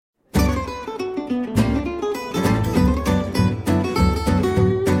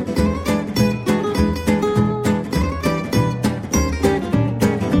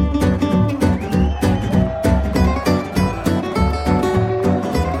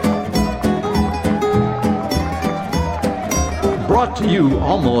brought to you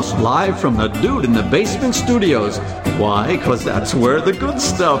almost live from the Dude in the Basement studios. Why? Because that's where the good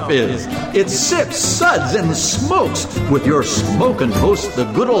stuff is. It's Sips, Suds, and Smokes with your smoking host, the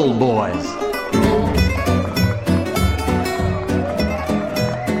good old boys.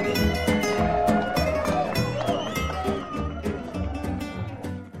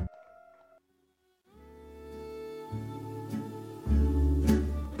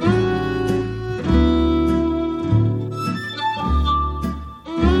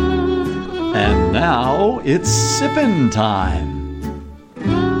 Now it's sippin' time.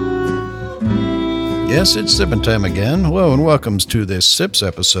 Yes, it's sippin' time again. Hello and welcome to this Sips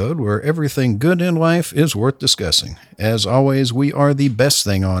episode where everything good in life is worth discussing. As always, we are the best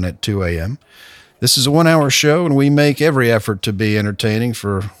thing on at 2 a.m. This is a 1-hour show and we make every effort to be entertaining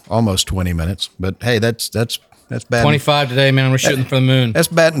for almost 20 minutes. But hey, that's bad. 25 today, man. We're shooting for the moon. That's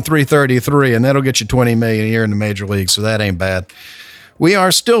batting .333 and that'll get you $20 million a year in the major league, so that ain't bad. We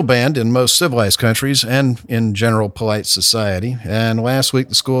are still banned in most civilized countries and in general polite society. And last week,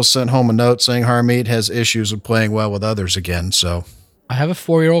 the school sent home a note saying Harmeet has issues with playing well with others again. So I have a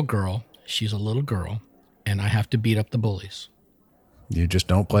 4-year-old girl. She's a little girl, and I have to beat up the bullies. You just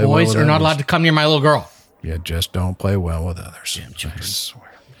don't play well with others. Boys are not allowed to come near my little girl. You just don't play well with others. I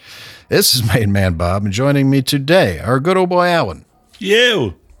swear. This is Made Man Bob, and joining me today, our good old boy Alan.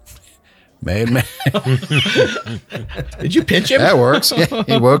 You. Made Man. Did you pinch him? That works. Yeah,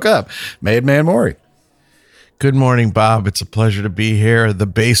 he woke up. Made Man Maury. Good morning, Bob. It's a pleasure to be here. The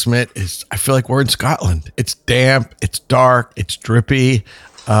basement is, I feel like we're in Scotland. It's damp, it's dark, it's drippy.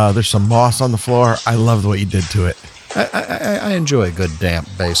 There's some moss on the floor. I love what you did to it. I enjoy a good damp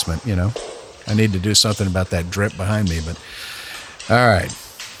basement, you know. I need to do something about that drip behind me, but all right.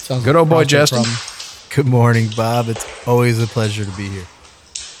 Sounds good like old boy prostate Justin. problem. Good morning, Bob. It's always a pleasure to be here.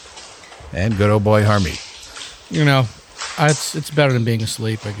 And good old boy Harmeet. You know, it's better than being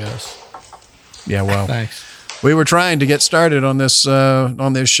asleep, I guess. Yeah, well, Thanks. we were trying to get started on this show,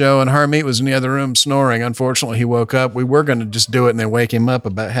 and Harmeet was in the other room snoring. Unfortunately, he woke up. We were going to just do it and then wake him up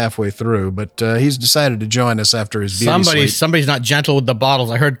about halfway through, but he's decided to join us after his beauty sleep. Somebody's not gentle with the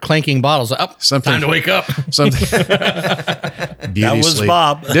bottles. I heard clanking bottles. Up, time to wake up. Something. That was sleep.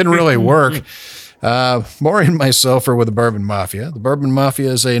 Bob. Didn't really work. Maury and myself are with the Bourbon Mafia. The Bourbon Mafia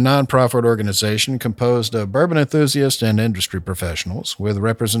is a nonprofit organization composed of bourbon enthusiasts and industry professionals. With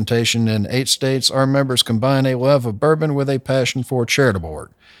representation in 8 states, our members combine a love of bourbon with a passion for charitable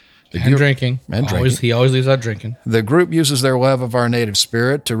work. Drinking. He always leaves out drinking. The group uses their love of our native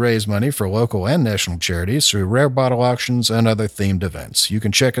spirit to raise money for local and national charities through rare bottle auctions and other themed events. You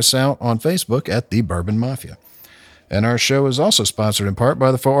can check us out on Facebook at the Bourbon Mafia. And our show is also sponsored in part by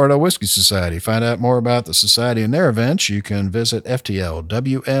the Fort Lauderdale Whiskey Society. Find out more about the Society and their events. You can visit ftlws.com.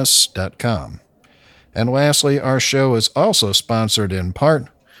 And lastly, our show is also sponsored in part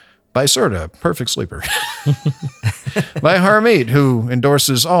by Serta, Perfect Sleeper. By Harmeet, who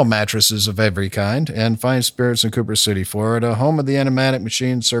endorses all mattresses of every kind, and Fine Spirits in Cooper City, Florida, home of the Enigmatic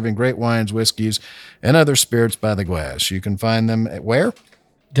Machine, serving great wines, whiskeys, and other spirits by the glass. You can find them at where?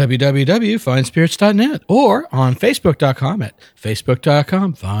 www.finespirits.net or on facebook.com at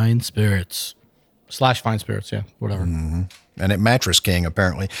facebook.com/finespirits. /finespirits, yeah, whatever. Mm-hmm. And at Mattress King,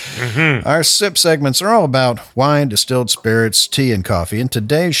 apparently. Mm-hmm. Our sip segments are all about wine, distilled spirits, tea, and coffee. And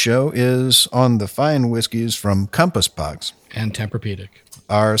today's show is on the fine whiskeys from Compass Box. And Tempur-Pedic.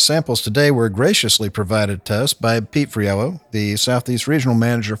 Our samples today were graciously provided to us by Pete Friello, the Southeast Regional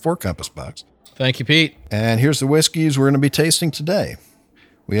Manager for Compass Box. Thank you, Pete. And here's the whiskeys we're going to be tasting today.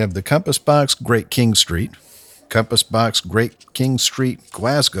 We have the Compass Box Great King Street, Compass Box Great King Street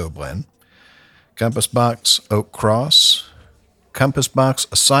Glasgow Blend, Compass Box Oak Cross, Compass Box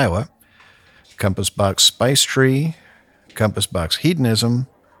Asila, Compass Box Spice Tree, Compass Box Hedonism,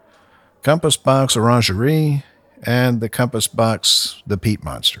 Compass Box Orangerie, and the Compass Box The Peat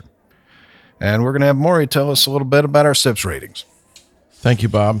Monster. And we're going to have Maury tell us a little bit about our sips ratings. Thank you,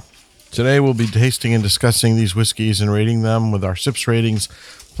 Bob. Today we'll be tasting and discussing these whiskeys and rating them with our sips ratings,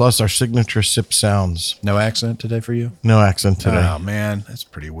 plus our signature sip sounds. No accent today for you? No accent today. Oh, man, that's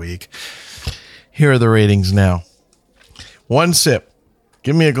pretty weak. Here are the ratings now. 1 sip.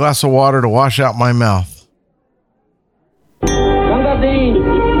 Give me a glass of water to wash out my mouth. Water. Bring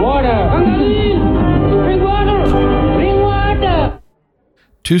water. Bring water.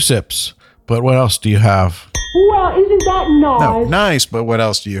 2 sips. But what else do you have? Well, isn't that nice? No, nice, but what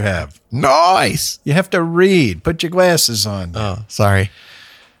else do you have? Nice. You have to read. Put your glasses on. Oh, sorry.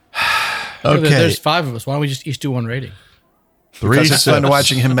 Okay. Okay. There's 5 of us. Why don't we just each do 1 rating? 3 Because it's fun sips.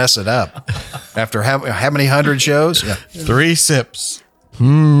 watching him mess it up. After how many 100 shows? Yeah. 3 sips.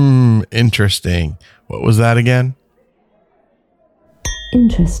 Interesting. What was that again?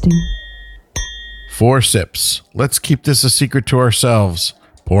 Interesting. 4 sips. Let's keep this a secret to ourselves.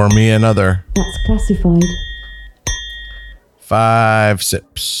 Pour me another. That's classified. 5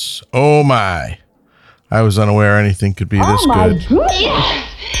 sips. Oh my. I was unaware anything could be this Oh my good. goodness!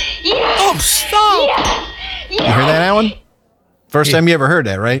 Oh, stop! You hear that, Alan? First time you ever heard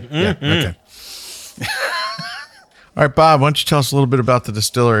that, right? Yeah. Okay. All right, Bob, why don't you tell us a little bit about the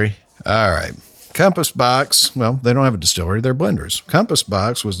distillery? All right. Compass Box, well, they don't have a distillery, they're blenders. Compass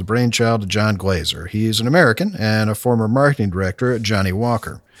Box was the brainchild of John Glazer. He's an American and a former marketing director at Johnnie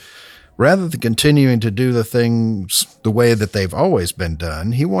Walker. Rather than continuing to do the things the way that they've always been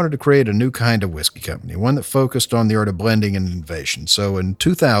done, he wanted to create a new kind of whiskey company, one that focused on the art of blending and innovation. So in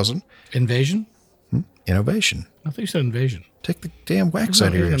 2000, Invasion? innovation. I think you said invasion. Take the damn wax I out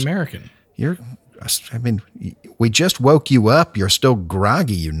of thought he your was ears. an American. We just woke you up. You're still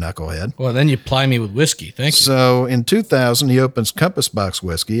groggy, you knucklehead. Well, then you ply me with whiskey. Thank you. So in 2000, he opens Compass Box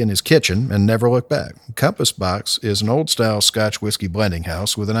Whiskey in his kitchen and never looked back. Compass Box is an old-style Scotch whiskey blending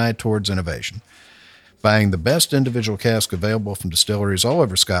house with an eye towards innovation, buying the best individual cask available from distilleries all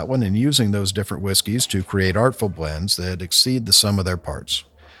over Scotland and using those different whiskeys to create artful blends that exceed the sum of their parts.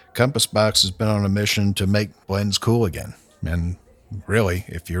 Compass Box has been on a mission to make blends cool again. And really,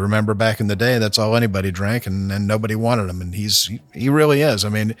 if you remember back in the day, that's all anybody drank, and nobody wanted them. And he really is. I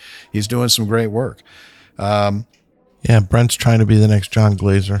mean, he's doing some great work. Yeah, Brent's trying to be the next John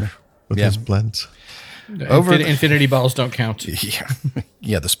Glazer with Yeah. his blends. Infinity bottles don't count.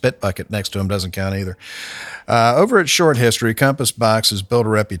 Yeah, the spit bucket next to him doesn't count either. Over its short history, Compass Box has built a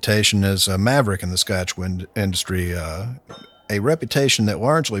reputation as a maverick in the Scotch industry, a reputation that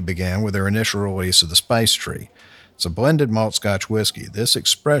largely began with their initial release of the Spice Tree. It's a blended malt Scotch whiskey. This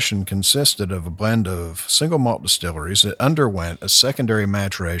expression consisted of a blend of single malt distilleries that underwent a secondary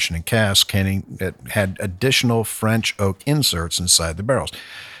maturation in casks that had additional French oak inserts inside the barrels.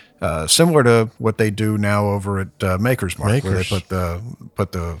 Similar to what they do now over at Maker's Mark, where they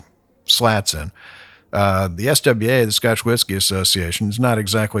put the slats in. The SWA, the Scotch Whisky Association, is not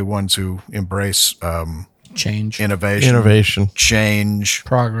exactly one to embrace Change. innovation, change,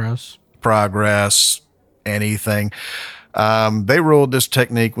 Progress. anything. They ruled this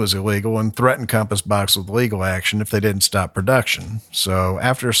technique was illegal and threatened Compass Box with legal action if they didn't stop production. So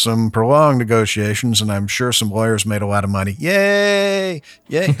after some prolonged negotiations, and I'm sure some lawyers made a lot of money, yay!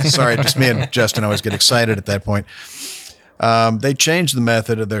 Sorry, just me and Justin always get excited at that point. They changed the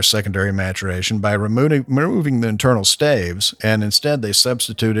method of their secondary maturation by removing the internal staves, and instead they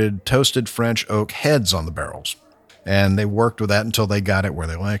substituted toasted French oak heads on the barrels. And they worked with that until they got it where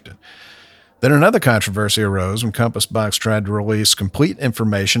they liked it. Then another controversy arose when Compass Box tried to release complete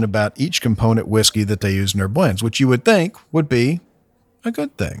information about each component whiskey that they use in their blends, which you would think would be a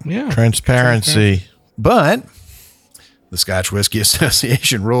good thing. Yeah. Transparency. But the Scotch Whisky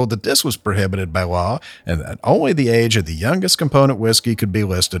Association ruled that this was prohibited by law and that only the age of the youngest component whiskey could be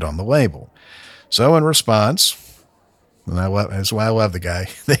listed on the label. So in response, and that's why I love the guy,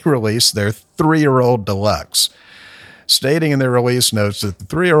 they released their 3-year-old deluxe, stating in their release notes that the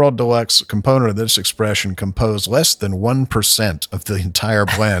 3-year-old deluxe component of this expression composed less than 1% of the entire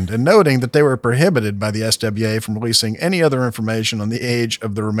blend, and noting that they were prohibited by the SWA from releasing any other information on the age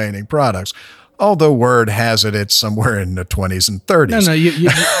of the remaining products, although word has it it's somewhere in the 20s and 30s.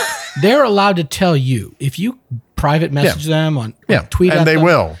 No, they're allowed to tell you. If you private message them on tweet and at they them,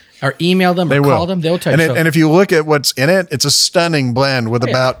 will. or email them, They or will. call them, they'll tell you. And if you look at what's in it, it's a stunning blend with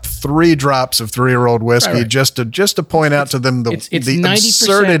about 3 drops of 3-year-old whiskey, Right. just to point out to them the it's the 90%.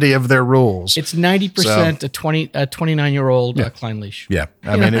 absurdity of their rules. It's 90% a 29-year-old Klein Leash. Yeah,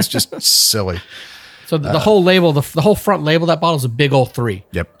 I mean it's just silly. So the whole label, the whole front label, of that bottle is a big old 3.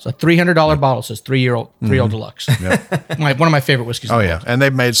 Yep. It's a $300 bottle. Says 3-year-old deluxe. Yep. One of my favorite whiskeys. Oh in the yeah, world. and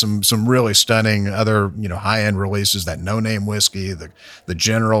they've made some really stunning other high end releases. That No Name whiskey, the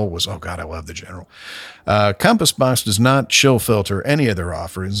General was I love the General. Compass Box does not chill filter any of their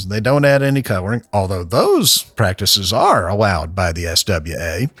offerings. They don't add any coloring, although those practices are allowed by the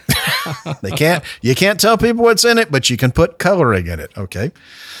SWA. You can't tell people what's in it, but you can put coloring in it. Okay.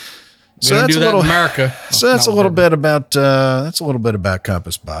 We don't do that in America. So that's a little bit about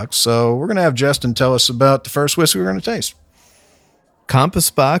Compass Box. So we're gonna have Justin tell us about the first whiskey we're gonna taste.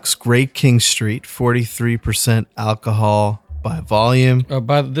 Compass Box, Great King Street, 43% alcohol by volume,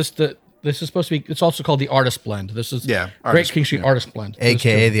 This is supposed to be. It's also called the Artist Blend. This is Great Artist, King Street Artist Blend.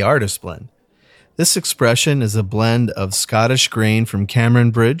 aka the Artist Blend. This expression is a blend of Scottish grain from Cameron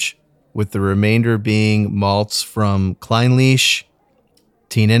Bridge, with the remainder being malts from Kleinleash,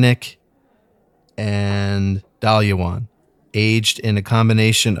 Teaninnick, and Dalyawan, aged in a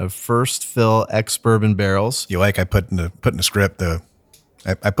combination of first fill ex-bourbon barrels. You like I put in the script the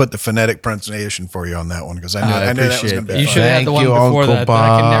I put the phonetic pronunciation for you on that one because I knew that was appreciate going to be that. You fun. should have had the one before that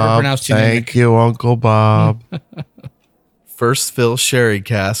I can never pronounce too many. Thank you, Uncle Bob. First fill sherry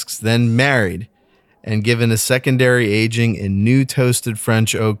casks, then married, and given a secondary aging in new toasted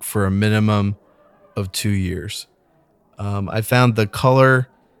French oak for a minimum of 2 years. I found the color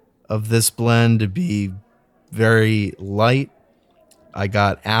of this blend to be very light. I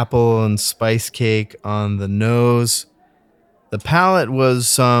got apple and spice cake on the nose. The palate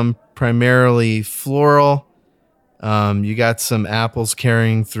was primarily floral. You got some apples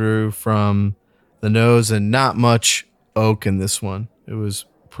carrying through from the nose and not much oak in this one. It was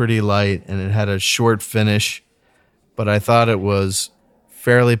pretty light and it had a short finish, but I thought it was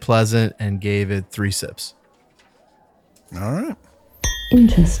fairly pleasant and gave it 3 sips. All right.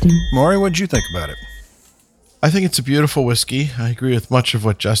 Interesting. Maury, what'd you think about it? I think it's a beautiful whiskey. I agree with much of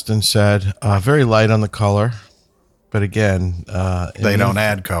what Justin said. Very light on the color, but again, They don't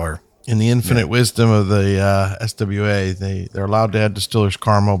add color. in the infinite wisdom of the SWA, they're allowed to add distiller's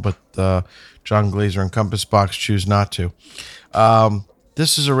caramel, but John Glazer and Compass Box choose not to.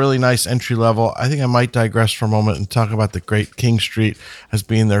 This is a really nice entry level. I think I might digress for a moment and talk about the Great King Street as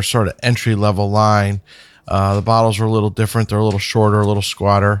being their sort of entry level line. The bottles are a little different. They're a little shorter, a little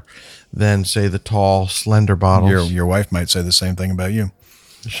squatter than, say, the tall, slender bottles. Your wife might say the same thing about you.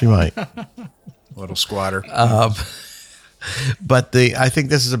 She might. Little squatter. But I think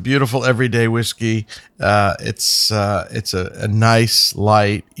this is a beautiful everyday whiskey. It's a nice,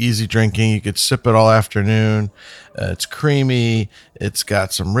 light, easy drinking. You could sip it all afternoon. It's creamy. It's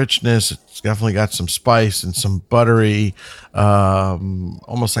got some richness. It's definitely got some spice and some buttery,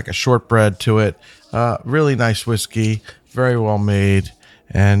 almost like a shortbread to it. Really nice whiskey. Very well made.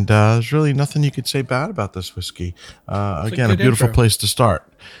 And there's really nothing you could say bad about this whiskey. Again, a good beautiful intro. place to start.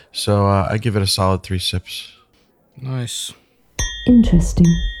 So I give it a solid 3 sips. Nice. Interesting.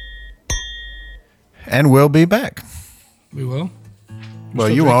 And we'll be back. We will. Well,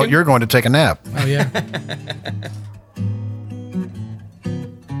 still you won't. drinking? You're going to take a nap. Oh, yeah.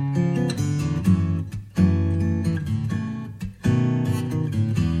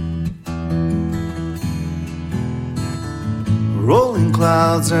 Rolling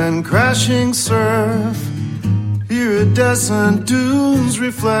clouds and crashing surf. Iridescent dunes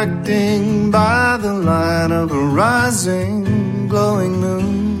reflecting by the light of a rising, glowing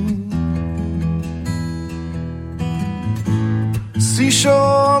moon.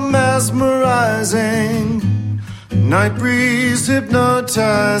 Seashore mesmerizing, night breeze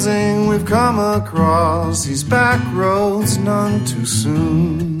hypnotizing. We've come across these back roads none too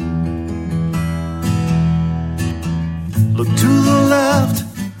soon. Look to the left,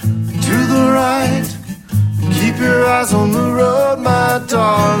 to the right. Keep your eyes on the road, my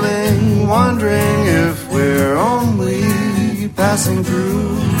darling. Wondering if we're only passing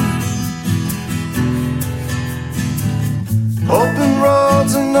through. Open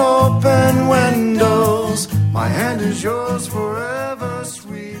roads and open windows. My hand is yours forever,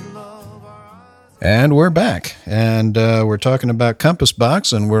 sweet love. And we're back. And we're talking about Compass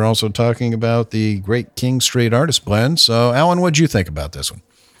Box, and we're also talking about the Great King Street Artist Blend. So, Alan, what'd you think about this one?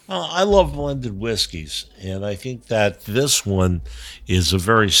 I love blended whiskeys, and I think that this one is a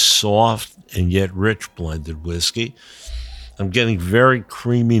very soft and yet rich blended whiskey. I'm getting very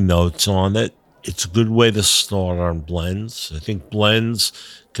creamy notes on it. It's a good way to start on blends. I think blends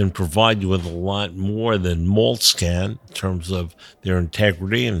can provide you with a lot more than malts can in terms of their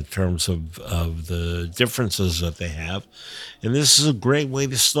integrity and in terms of the differences that they have. And this is a great way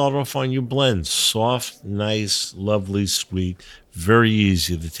to start off on your blends. Soft, nice, lovely, sweet, very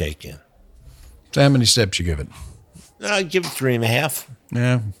easy to take in. So how many sips you give it? I give it 3.5.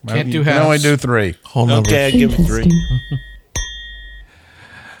 Yeah. Can't you do can only halves. do 3. Whole number. Okay, I give it 3. Interesting.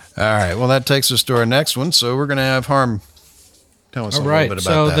 All right. Well, that takes us to our next one. So we're going to have Harm tell us All a right. little bit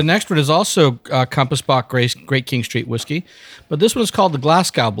about So that. the next one is also Compass Box Great King Street whiskey, but this one is called the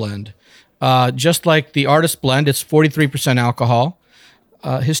Glasgow blend. Just like the Artist blend, it's 43% alcohol.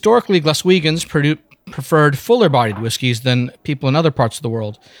 Historically, Glaswegans preferred fuller-bodied whiskeys than people in other parts of the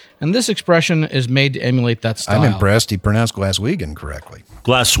world, and this expression is made to emulate that style. I'm impressed he pronounced Glaswegian correctly.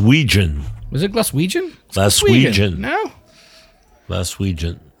 Glaswegian. Was it Glaswegian? It's Glaswegian. No.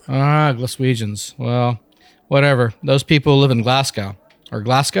 Glaswegian. Glaswegians. Well, whatever. Those people live in Glasgow. Or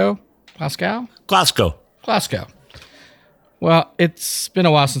Glasgow? Glasgow? Glasgow. Glasgow. Well, it's been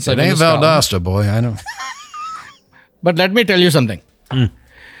a while since I've It been ain't to Scotland. Valdosta, boy. I know. But let me tell you something.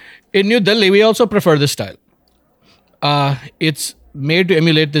 In New Delhi, we also prefer this style. It's made to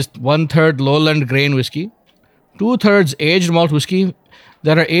emulate this 1/3 lowland grain whiskey, 2/3 aged malt whiskey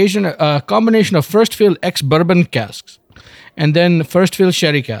that are aged in a combination of first fill ex-bourbon casks. and then first fill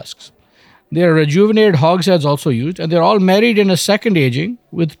sherry casks. There are rejuvenated hogsheads also used, and they're all married in a second aging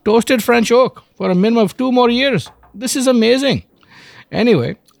with toasted French oak for a minimum of 2 more years. This is amazing.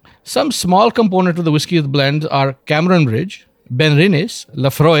 Anyway, some small component of the whiskey of the blend are Cameron Bridge, Benrinnes,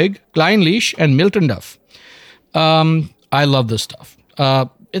 Lafroig, Kleinlich, and Milton Duff. I love this stuff.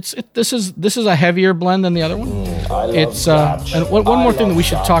 This is a heavier blend than the other one. It's and one more thing that we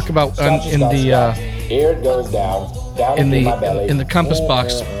should talk about in the Compass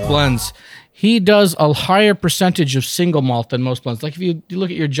Box blends. He does a higher percentage of single malt than most blends. Like if you look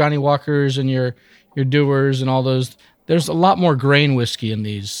at your Johnny Walkers and your Dewars and all those, there's a lot more grain whiskey in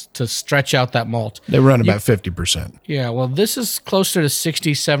these to stretch out that malt. They run about 50%. Yeah, well, this is closer to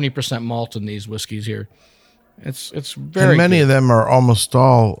 60, 70% malt in these whiskeys here. It's very And many good. of them are almost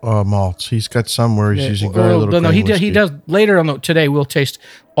all malts. He's got some where he's using very little No, grain he does. Later on today, we'll taste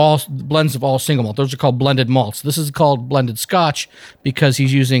all blends of all single malt. Those are called blended malts. This is called blended Scotch because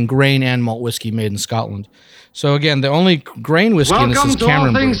he's using grain and malt whiskey made in Scotland. So again, the only grain whiskey in this Welcome is to all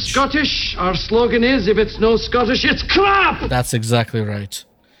Cameron things Bridge. Scottish. Our slogan is, if it's no Scottish, it's crap! That's exactly right.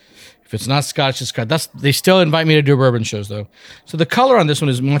 If it's not Scotch, it's crap. They still invite me to do bourbon shows, though. So the color on this one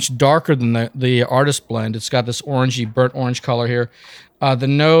is much darker than the artist blend. It's got this orangey, burnt orange color here. The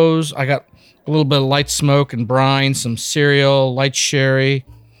nose, I got a little bit of light smoke and brine, some cereal, light sherry.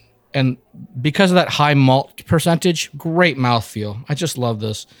 And because of that high malt percentage, great mouthfeel. I just love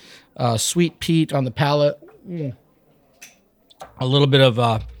this. Sweet peat on the palate. A little bit of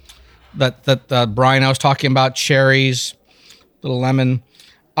that brine I was talking about, cherries, little lemon.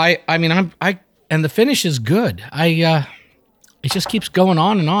 I mean, and the finish is good. It just keeps going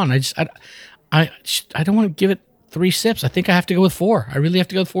on and on. I don't want to give it 3 sips. I think I have to go with 4. I really have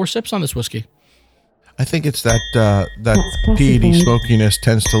to go with 4 sips on this whiskey. I think it's that That's peaty possible. smokiness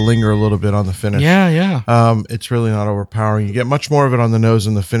tends to linger a little bit on the finish. Yeah. It's really not overpowering. You get much more of it on the nose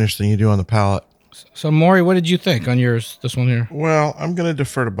and the finish than you do on the palate. So Maury, what did you think on yours? This one here. Well, I'm going to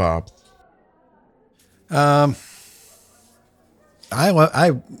defer to Bob.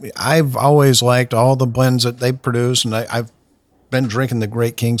 I've always liked all the blends that they produce, and I've been drinking the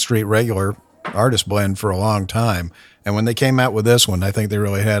Great King Street regular artist blend for a long time. And when they came out with this one, I think they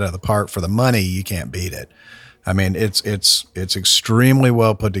really had it out of the park. For the money, you can't beat it. I mean, it's extremely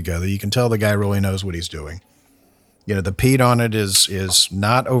well put together. You can tell the guy really knows what he's doing. You know, the peat on it is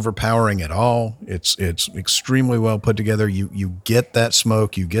not overpowering at all. It's extremely well put together. You get that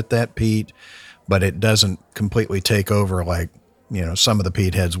smoke, you get that peat, but it doesn't completely take over like, you know, some of the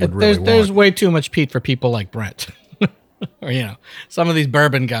peat heads would really There's want. way too much peat for people like Brent. Or, you know, some of these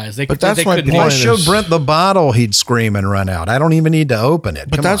bourbon guys. They But that's my couldn't If I point. even- showed Brent the bottle, he'd scream and run out. I don't even need to open it.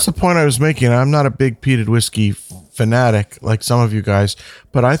 But Come that's on. the point I was making. I'm not a big peated whiskey fanatic like some of you guys,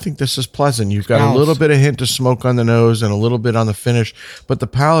 but I think this is pleasant. You've got a Balanced. little bit of hint of smoke on the nose and a little bit on the finish, but the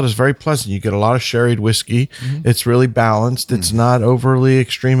palate is very pleasant. You get a lot of sherried whiskey. It's really balanced. It's not overly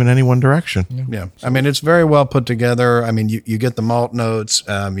extreme in any one direction. Yeah. I mean, it's very well put together. I mean, you get the malt notes.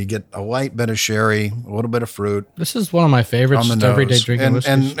 You get a light bit of sherry, a little bit of fruit This is one of my favorites. on the Just nose. everyday drinking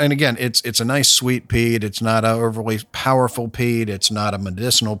whiskeys. and again, it's a nice sweet peat. It's not a overly powerful peat. It's not a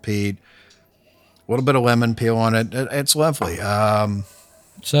medicinal peat. A little bit of lemon peel on it. It's lovely.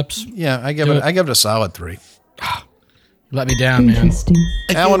 Sips. Yeah, I give it a solid 3. Let me down, man. Interesting.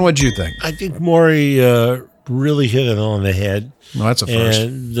 Alan, what'd you think? I think Maury really hit it on the head. Well, that's a first.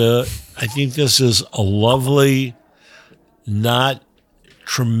 And I think this is a lovely, not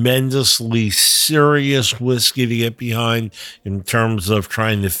tremendously serious whiskey to get behind in terms of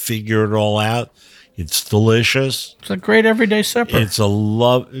trying to figure it all out. It's delicious. It's a great everyday sipper.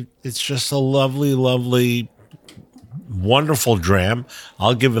 It's just a lovely, lovely, wonderful dram.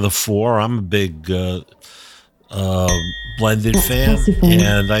 I'll give it a 4. I'm a big blended That's fan, classified.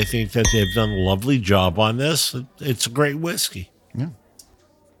 and I think that they've done a lovely job on this. It's a great whiskey.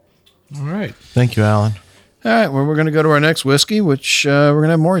 All right. Thank you, Alan. All right, well, we're going to go to our next whiskey, which we're going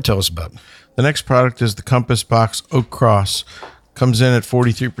to have Maury tell us about. The next product is the Compass Box Oak Cross. Comes in at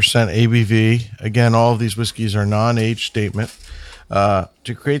 43% ABV. Again, all of these whiskeys are non-age statement.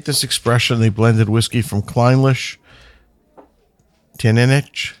 To create this expression, they blended whiskey from Kleinlich,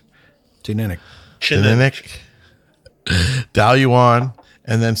 Tininic, Daluan,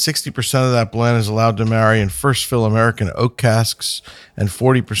 and then 60% of that blend is allowed to marry in first fill American oak casks, and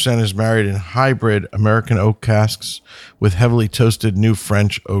 40% is married in hybrid American oak casks with heavily toasted new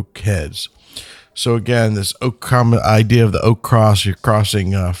French oak heads. So again, this idea of the oak cross, you're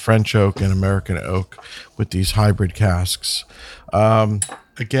crossing French oak and American oak with these hybrid casks.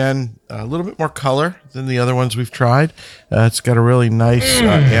 Again, a little bit more color than the other ones we've tried. It's got a really nice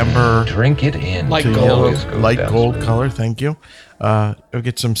amber. Drink it in. Light to gold. yellow- Always goes light down gold smooth. color. Thank you. You'll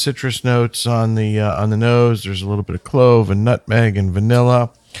get some citrus notes on the nose. There's a little bit of clove and nutmeg and vanilla.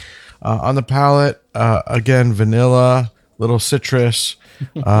 On the palate, again, vanilla, little citrus,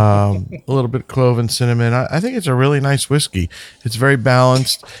 a little bit of clove and cinnamon. I think it's a really nice whiskey. It's very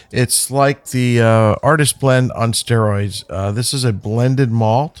balanced. It's like the Artist Blend on steroids. This is a blended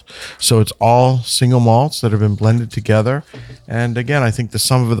malt, so it's all single malts that have been blended together. And again, I think the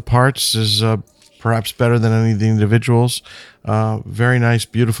sum of the parts is perhaps better than any of the individuals. Very nice,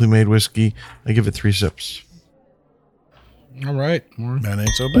 beautifully made whiskey. I give it 3 sips. All right. That ain't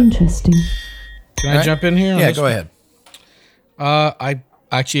so bad. Interesting. Can I jump in here? on Yeah, this go one? ahead. I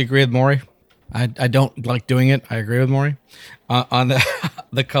actually agree with Maury. I don't like doing it. I agree with Maury on the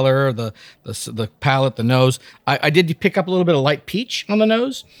the color, the palate, the nose. I did pick up a little bit of light peach on the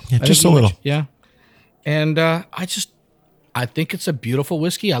nose. Yeah, I just think a you little. mentioned- Yeah, and I think it's a beautiful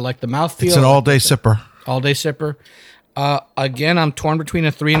whiskey. I like the mouthfeel. It's an all-day sipper. all day sipper. Again, I'm torn between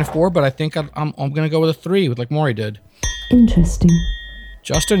a 3 and a 4, but I think I'm going to go with a 3, with like Maury did. Interesting.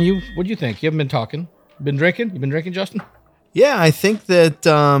 Justin, what do you think? You haven't been talking. Been drinking? You been drinking, Justin? Yeah, I think that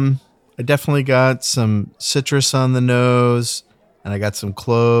I definitely got some citrus on the nose, and I got some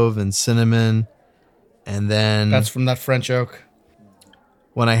clove and cinnamon. And then That's from that French oak.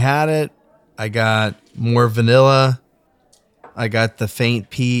 when I had it, I got more vanilla. I got the faint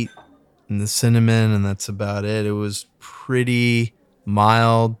peat and the cinnamon, and that's about it. It was pretty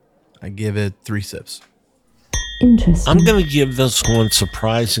mild. I give it 3 sips. Interesting. I'm going to give this one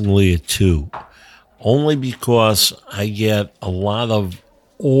surprisingly a 2, only because I get a lot of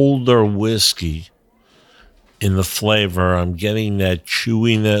older whiskey in the flavor. I'm getting that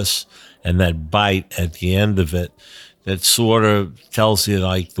chewiness and that bite at the end of it that sort of tells you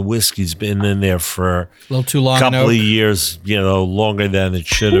like the whiskey's been in there for A little too long. a couple in of oak. years, longer than it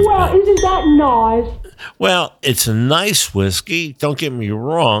should have Well, been. isn't that nice? Well, it's a nice whiskey, don't get me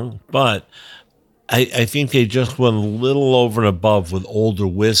wrong, but I think they just went a little over and above with older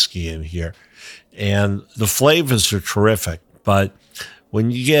whiskey in here. And the flavors are terrific, but when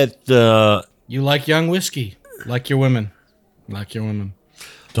you get You like young whiskey, like your women, like your women.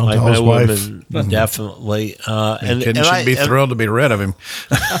 Don't like tell my his wife. women, definitely. And Kid should be thrilled to be rid of him.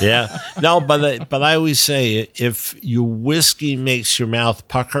 yeah, no, but I always say if your whiskey makes your mouth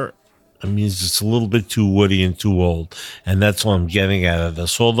pucker, it means it's a little bit too woody and too old, and that's what I'm getting out of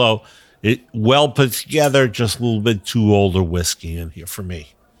this. Although it well put together, just a little bit too older whiskey in here for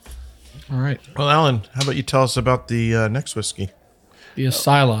me. All right. Well, Alan, how about you tell us about the next whiskey? The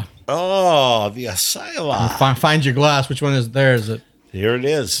Asila. Oh, the Asila. Find your glass. Which one is there? Is it? Here it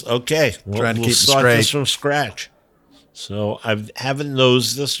is. Okay, Trying to we'll keep it start this straight. from scratch. So I haven't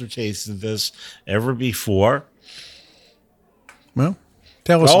nosed this or tasted this ever before. Well,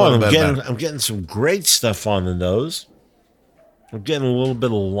 tell us a Oh, little and bit about it. I'm getting some great stuff on the nose. I'm getting a little bit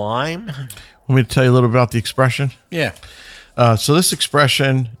of lime. Want me to tell you a little about the expression? Yeah. So this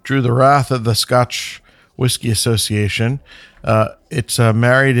expression drew the wrath of the Scotch Whisky Association. It's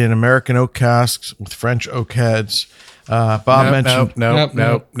married in American oak casks with French oak heads. Bob mentioned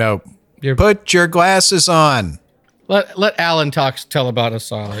Nope. You're- Put your glasses on. Let Alan tell about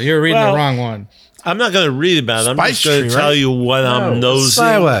Asila. You're reading Well, the wrong one. I'm not going to read about it. I'm Spice just going tree, to tell right? you what I'm nosing.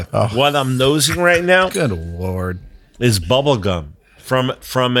 Asila. What I'm nosing right now Good Lord. is bubble gum from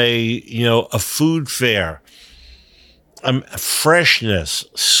a food fair. Freshness,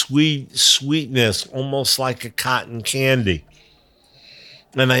 sweetness, almost like a cotton candy.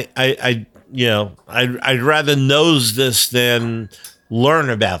 And I'd rather nose this than learn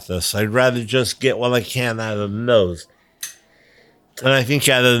about this. I'd rather just get what I can out of the nose. And I think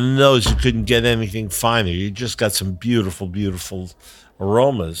out of the nose, you couldn't get anything finer. You just got some beautiful, beautiful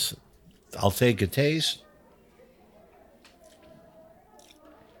aromas. I'll take a taste.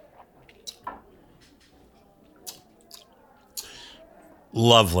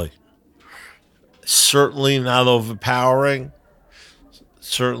 Lovely. Certainly not overpowering.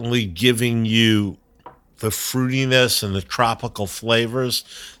 Certainly giving you the fruitiness and the tropical flavors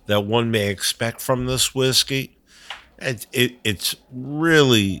that one may expect from this whiskey. It's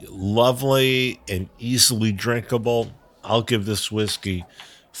really lovely and easily drinkable. I'll give this whiskey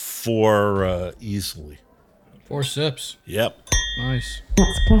 4 easily. 4 sips. Yep. Nice.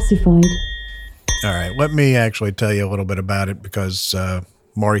 That's classified. All right, let me actually tell you a little bit about it because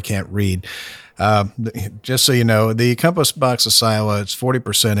Maury can't read. Just so you know, the Compass Box Asila, it's 40%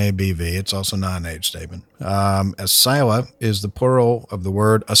 ABV. It's also non-age statement. Asila is the plural of the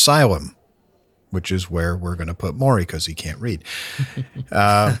word asylum. which is where we're going to put Maury because he can't read.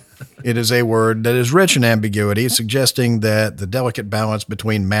 It is a word that is rich in ambiguity, suggesting that the delicate balance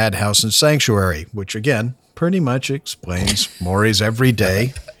between madhouse and sanctuary, which again pretty much explains Maury's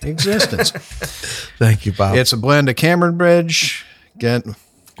everyday existence. Thank you, Bob. It's a blend of Cameron Bridge,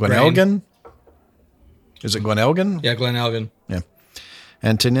 Glenelgan. Is it Glenelgan? Yeah, Glenelgan. Yeah.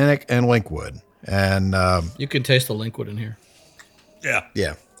 And Taninic and Linkwood. And You can taste the Linkwood in here. Yeah.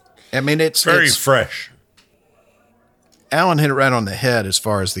 yeah. I mean, it's Very it's- fresh. Alan hit it right on the head as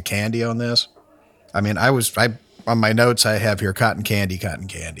far as the candy on this. I mean, I on my notes I have here cotton candy.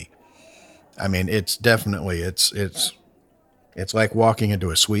 I mean, it's definitely it's like walking into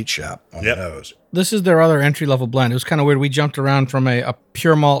a sweet shop on the nose. This is their other entry level blend. It was kind of weird. We jumped around from a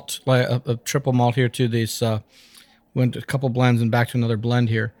pure malt, like a triple malt here to these, went a couple blends and back to another blend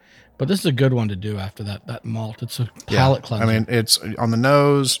here. But this is a good one to do after that malt. It's a palate cleanser. I mean, it's on the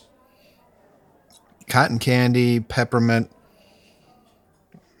nose, cotton candy, peppermint,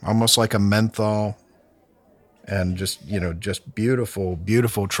 almost like a menthol, and just beautiful,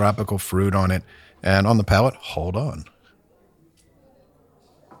 beautiful tropical fruit on it. And on the palate, hold on.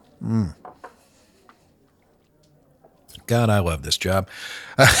 God, I love this job.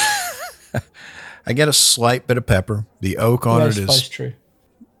 I get a slight bit of pepper. The oak on it Spice is tree.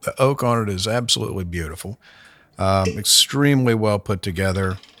 the oak on it is absolutely beautiful. Extremely well put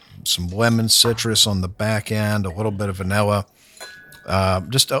together. Some lemon citrus on the back end, a little bit of vanilla.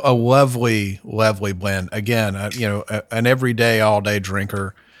 Just a lovely, lovely blend. Again, an everyday, all day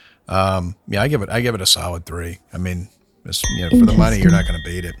drinker. I give it a solid 3. I mean, for the money, you're not going to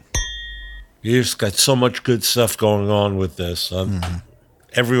beat it. You just got so much good stuff going on with this.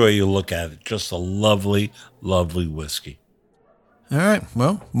 Every way you look at it, just a lovely, lovely whiskey. All right.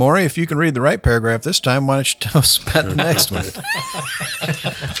 Well, Maury, if you can read the right paragraph this time, why don't you tell us about the next one?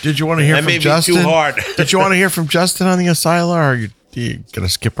 Did you want to hear That from may be Justin? too hard. Did you want to hear from Justin on the Asila, or are you going to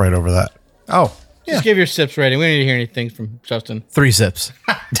skip right over that? Oh, Just give your sips rating. We don't need to hear anything from Justin. 3 sips.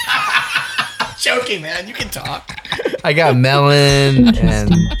 Joking, man. You can talk. I got melon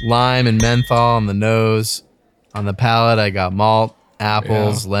and lime and menthol on the nose. On the palate, I got malt,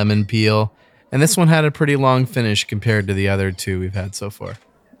 apples, lemon peel. And this one had a pretty long finish compared to the other 2 we've had so far.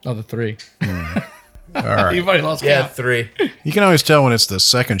 Oh, the 3. all right. You've already lost count. 3. You can always tell when it's the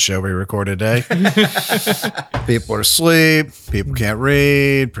second show we recorded today. People are asleep. People can't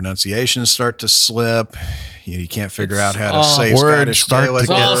read. Pronunciations start to slip. You can't figure out how to say words Scottish start to Gaelic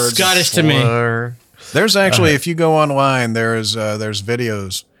get all words. Scottish to me. Slur. There's actually, if you go online, there's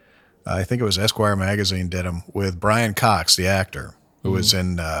videos. I think it was Esquire magazine did them with Brian Cox, the actor who was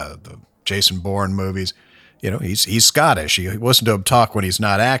in the Jason Bourne movies. He's Scottish. You listen to him talk when he's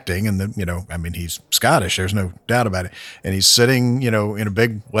not acting, and then he's Scottish. There's no doubt about it. And he's sitting, in a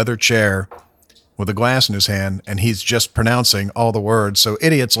big leather chair with a glass in his hand, and he's just pronouncing all the words so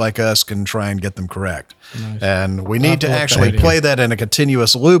idiots like us can try and get them correct. Nice. And we need to actually play that in a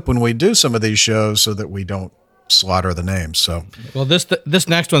continuous loop when we do some of these shows so that we don't slaughter the names. So, well, this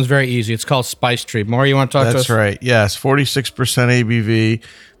next one's very easy. It's called Spice Tree. Maury, you want to talk to us? That's right. Yes, 46% ABV.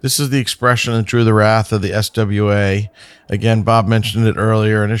 This is the expression that drew the wrath of the SWA. Again, Bob mentioned it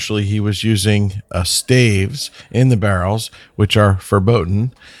earlier. Initially, he was using staves in the barrels, which are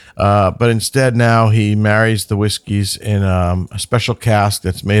verboten. But instead, now he marries the whiskeys in a special cask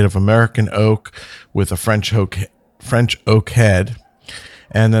that's made of American oak with a French oak head.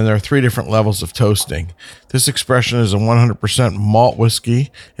 And then there are 3 different levels of toasting. This expression is a 100% malt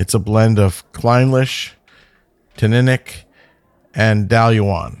whiskey. It's a blend of Clynelish, Taninic, and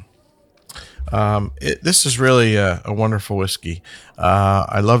Daluan. This is really a wonderful whiskey.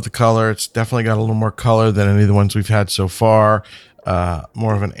 I love the color. It's definitely got a little more color than any of the ones we've had so far.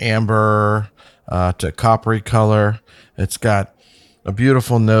 More of an amber to coppery color. It's got a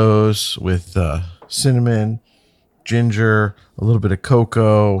beautiful nose with cinnamon, ginger, a little bit of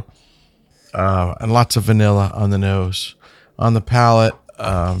cocoa, and lots of vanilla on the nose. On the palate,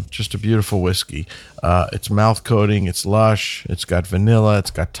 just a beautiful whiskey. It's mouth coating, it's lush, it's got vanilla,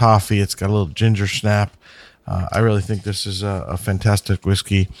 it's got toffee, it's got a little ginger snap. I really think this is a fantastic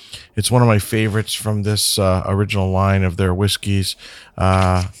whiskey. It's one of my favorites from this original line of their whiskeys.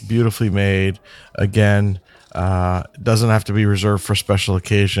 Beautifully made. Again, doesn't have to be reserved for special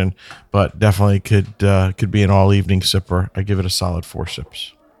occasion, but definitely could be an all evening sipper. I give it a solid 4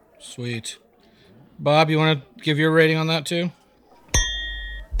 sips. Sweet. Bob, you want to give your rating on that too?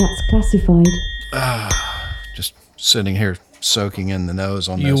 That's classified. just sitting here soaking in the nose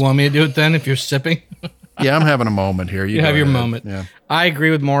on You this. want me to do it then if you're sipping? Yeah, I'm having a moment here. You go have your ahead. moment. Yeah. I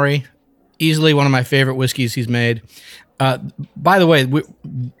agree with Maury. Easily one of my favorite whiskeys he's made. By the way,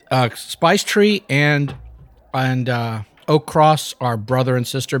 Spice Tree and Oak Cross are brother and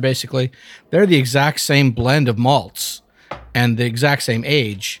sister, basically. They're the exact same blend of malts and the exact same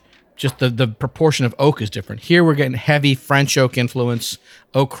age. Just the proportion of oak is different. Here we're getting heavy French oak influence.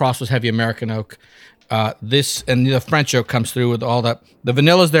 Oak Cross was heavy American oak. This and the French oak comes through with all that. The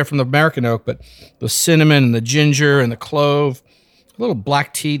vanilla's there from the American oak, but the cinnamon and the ginger and the clove, a little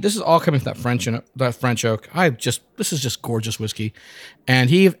black tea. This is all coming from that French oak. This is just gorgeous whiskey. And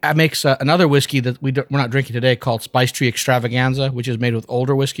he makes another whiskey that we're not drinking today called Spice Tree Extravaganza, which is made with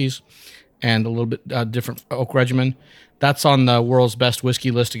older whiskeys and a little bit different oak regimen. That's on the world's best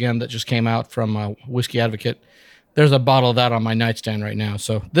whiskey list again that just came out from Whiskey Advocate. There's a bottle of that on my nightstand right now.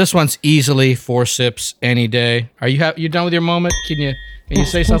 So this one's easily 4 sips any day. Are you done with your moment? Can you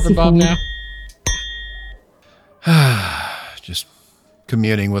say something, Bob, now? Just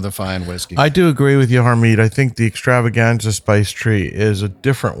communing with a fine whiskey. I do agree with you, Harmeet. I think the Extravaganza Spice Tree is a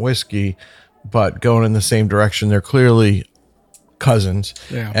different whiskey, but going in the same direction. They're clearly cousins,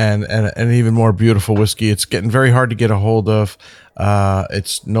 and an even more beautiful whiskey. It's getting very hard to get a hold of.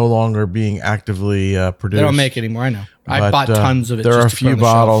 It's no longer being actively produced. They don't make it anymore. I know. I bought tons of it. There are a just to put few on the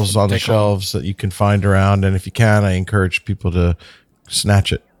bottles shelf on and the take home. shelves that you can find around, and if you can, I encourage people to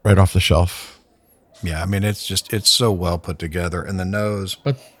snatch it right off the shelf. Yeah, I mean, it's so well put together. And the nose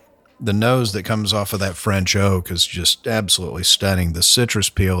that comes off of that French oak is just absolutely stunning. The citrus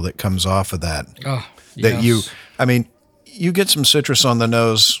peel that comes off of that. Oh, yes. You get some citrus on the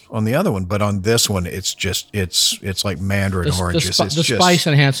nose on the other one, but on this one, it's like mandarin oranges. The spice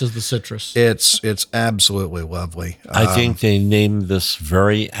enhances the citrus. It's absolutely lovely. I think they named this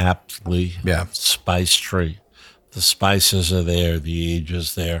very aptly. Yeah. Spice Tree. The spices are there. The age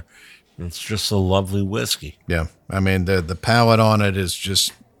is there. It's just a lovely whiskey. Yeah. I mean, the palate on it is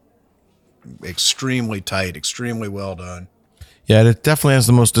just extremely tight, extremely well done. Yeah, it definitely has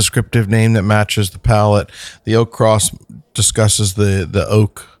the most descriptive name that matches the palate. The Oak Cross discusses the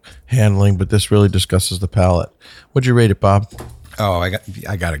oak handling, but this really discusses the palate. What'd you rate it, Bob? Oh, I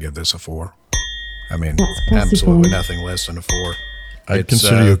got to give this a 4. I mean, That's classified. absolutely nothing less than a 4. I'd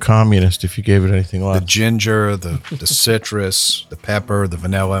consider you a communist if you gave it anything The less. ginger, the citrus, the pepper, the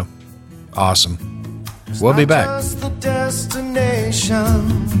vanilla. Awesome. We'll be back. Just the destination,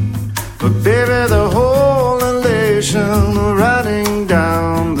 but baby, the whole elation of riding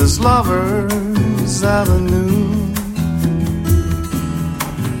down this lover's avenue.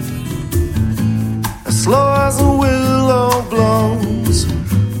 As slow as the willow blows,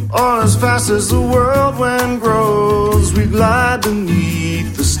 or as fast as the whirlwind grows, we glide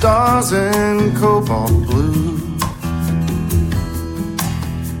beneath the stars in cobalt blue.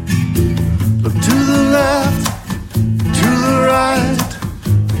 Look to the left, to the right,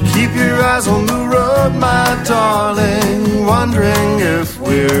 keep your eyes on the road, my darling, wondering if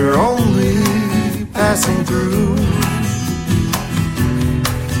we're only passing through.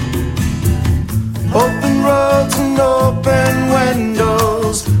 Open roads and open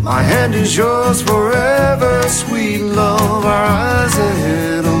windows, my hand is yours forever, sweet love. Our eyes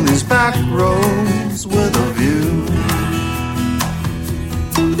ahead on these back roads with a view.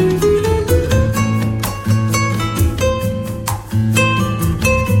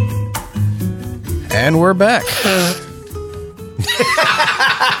 And we're back.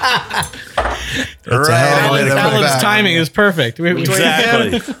 Alan's timing is perfect.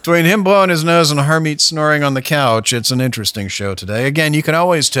 Exactly. Between him blowing his nose and Harmeet snoring on the couch, it's an interesting show today. Again, you can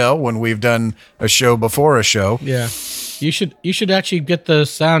always tell when we've done a show before a show. Yeah. You should actually get the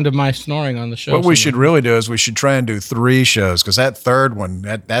sound of my snoring on the show. What we should really do is we should try and do 3 shows, because that third one,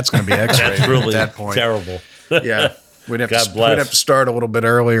 that's going to be X-rated That's really at that point. terrible. Yeah. We'd have, God to, bless. we'd have to start a little bit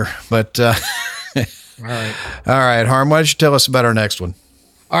earlier. But All right. all right, Harm, why don't you tell us about our next one?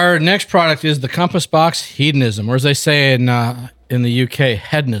 Our next product is the Compass Box Hedonism, or as they say in the UK,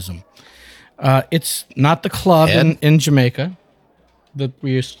 hedonism. It's not the club in Jamaica that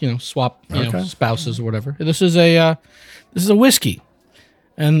we swap spouses or whatever. This is a whiskey,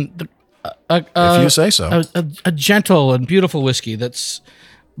 and If you say so. a gentle and beautiful whiskey that's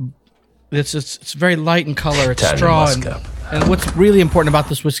it's very light in color. It's straw, and what's really important about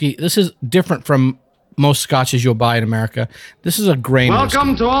this whiskey, this is different from most scotches you'll buy in America. This is a grain whiskey.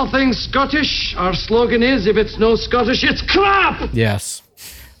 Welcome to All Things Scottish. Our slogan is, if it's no Scottish, it's crap! Yes.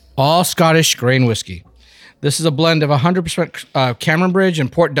 All Scottish grain whiskey. This is a blend of 100% Cameron Bridge and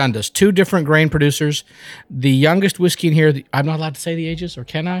Port Dundas, 2 different grain producers. The youngest whiskey in here, I'm not allowed to say the ages, or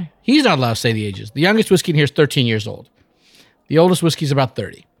can I? He's not allowed to say the ages. The youngest whiskey in here is 13 years old. The oldest whiskey is about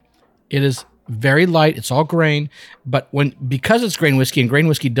 30. It is very light. It's all grain, but because it's grain whiskey, and grain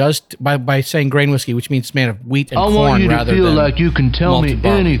whiskey does by saying grain whiskey, which means it's made of wheat and corn rather than I want you to feel like you can tell me malted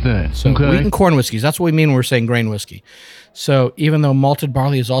barley. anything. So Okay. wheat and corn whiskeys. That's what we mean when we're saying grain whiskey. So even though malted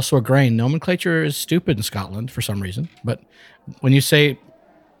barley is also a grain, nomenclature is stupid in Scotland for some reason. But when you say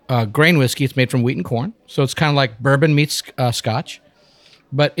grain whiskey, it's made from wheat and corn. So it's kind of like bourbon meets Scotch.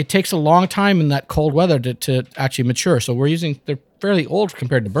 But it takes a long time in that cold weather to actually mature. So they're fairly old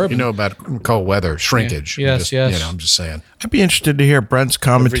compared to bourbon. You know about cold weather, shrinkage. Yeah. Yes. I'm just saying. I'd be interested to hear Brent's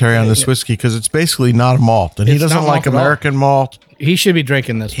commentary on this whiskey because it's basically not a malt, and he It's doesn't not like malt at all. American malt. He should be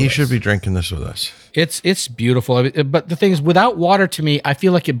drinking this. He should be drinking this with us. It's beautiful. I mean, but the thing is, without water, to me, I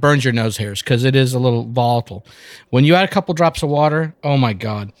feel like it burns your nose hairs because it is a little volatile. When you add a couple drops of water, oh my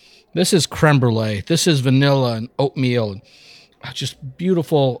God. This is creme brulee. This is vanilla and oatmeal. And just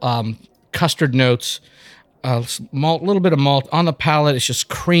beautiful custard notes. Malt, little bit of malt on the palate. It's just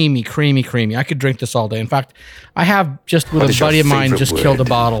creamy. I could drink this all day. In fact, I have just with a buddy of mine just killed a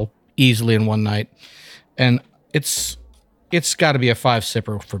bottle easily in one night, and it's got to be a 5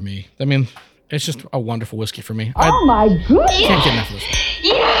 sipper for me. I mean, it's just a wonderful whiskey for me. Oh my goodness. Can't get enough of this.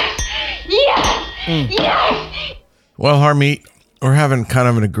 Well, Harmeet, we're having kind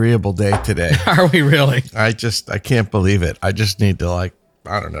of an agreeable day today. Are we really? I can't believe it. I just need to I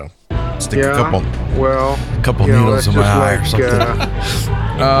don't know, stick a couple needles in my eye or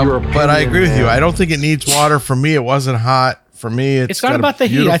something. But I agree with you. I don't think it needs water. For me, it wasn't hot. For me, it's not about the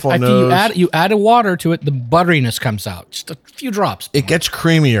heat. I think you add water to it, the butteriness comes out. Just a few drops. It gets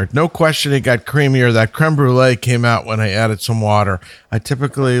creamier. No question, it got creamier. That creme brulee came out when I added some water. I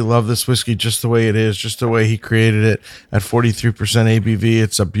typically love this whiskey just the way it is, just the way he created it at 43% ABV.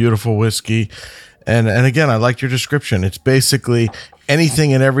 It's a beautiful whiskey. And again, I liked your description. It's basically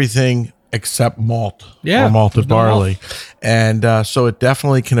anything and everything except malt or malted barley. And so it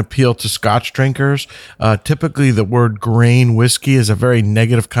definitely can appeal to Scotch drinkers. Typically, the word grain whiskey is a very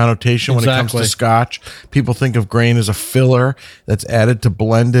negative connotation when it comes to Scotch. People think of grain as a filler that's added to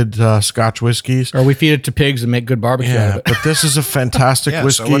blended Scotch whiskeys. Or we feed it to pigs and make good barbecue out of it. But this is a fantastic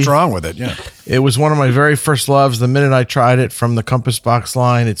whiskey. So what's wrong with it? Yeah. It was one of my very first loves. The minute I tried it from the Compass Box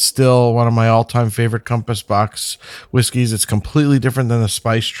line, it's still one of my all-time favorite Compass Box whiskeys. It's completely different than the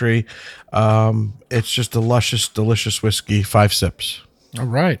Spice Tree. It's just a luscious, delicious whiskey. 5 sips. All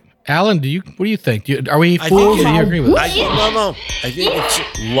right. Alan, what do you think? Are we fools or do you agree with us? No. I think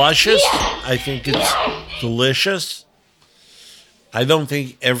it's luscious. I think it's delicious. I don't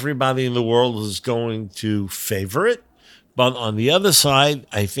think everybody in the world is going to favor it. But on the other side,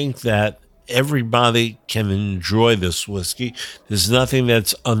 I think that everybody can enjoy this whiskey. There's nothing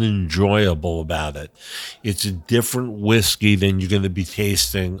that's unenjoyable about it. It's a different whiskey than you're going to be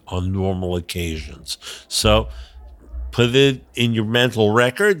tasting on normal occasions. So put it in your mental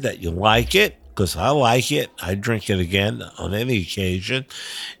record that you like it, because I like it. I drink it again on any occasion.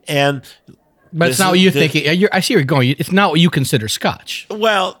 But it's not what you're thinking. I see where you're going. It's not what you consider Scotch.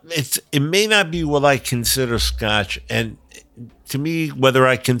 Well, it may not be what I consider Scotch. And to me, whether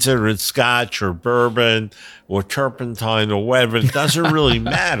I consider it Scotch or bourbon or turpentine or whatever, it doesn't really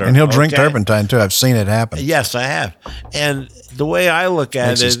matter. And he'll drink turpentine too. I've seen it happen. Yes, I have. And the way I look at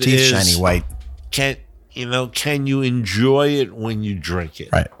Makes his it teeth is, shiny white. Can you enjoy it when you drink it?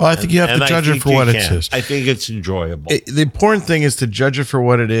 Right. Well, I think you have to judge it for what it is. I think it's enjoyable. The important thing is to judge it for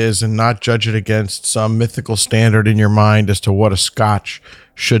what it is and not judge it against some mythical standard in your mind as to what a Scotch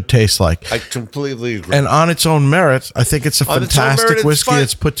should taste like. I completely agree. And on its own merits, I think it's a fantastic whiskey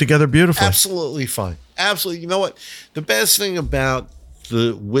that's put together beautifully. Absolutely fine. Absolutely. You know what? The best thing about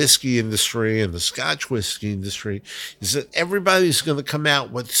the whiskey industry and the Scotch whiskey industry is that everybody's going to come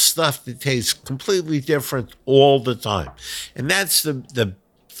out with stuff that tastes completely different all the time. And that's the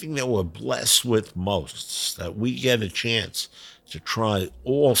thing that we're blessed with most, that we get a chance to try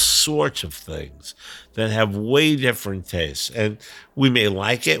all sorts of things that have way different tastes. And we may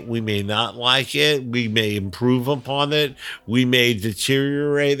like it, we may not like it, we may improve upon it, we may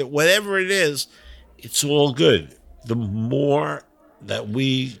deteriorate it, whatever it is, it's all good. The more that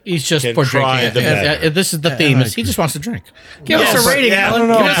he's just can for try, drinking. the better. This is the theme. He just wants to drink. Give Yes, us a rating, yeah, Alan. I don't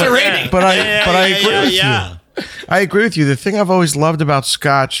know. Give us a rating. But I agree with you. I agree with you. The thing I've always loved about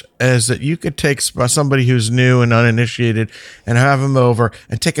Scotch is that you could take somebody who's new and uninitiated and have them over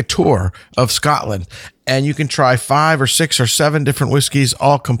and take a tour of Scotland. And you can try 5 or 6 or 7 different whiskeys,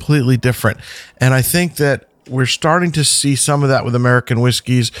 all completely different. And I think that we're starting to see some of that with American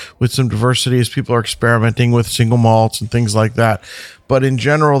whiskeys, with some diversity as people are experimenting with single malts and things like that. But in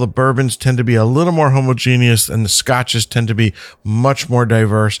general, the bourbons tend to be a little more homogeneous and the scotches tend to be much more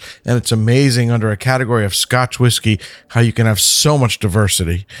diverse. And it's amazing under a category of Scotch whiskey how you can have so much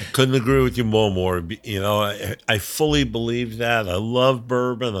diversity. I couldn't agree with you more. You know, I fully believe that. I love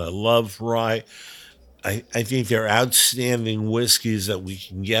bourbon. I love rye. I think they're outstanding whiskeys that we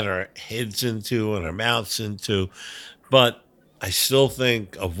can get our heads into and our mouths into. But I still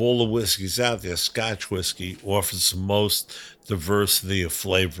think of all the whiskeys out there, Scotch whiskey offers the most diversity of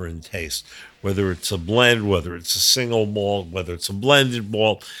flavor and taste. Whether it's a blend, whether it's a single malt, whether it's a blended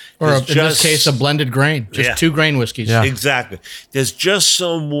malt. Or in this case, a blended grain. Just 2 grain whiskeys. Yeah. Exactly. There's just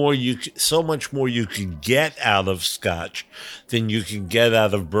so much more you can get out of Scotch than you can get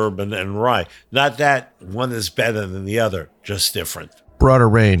out of bourbon and rye. Not that one is better than the other, just different. Broader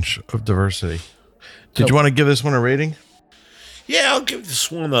range of diversity. Did you want to give this one a rating? Yeah, I'll give this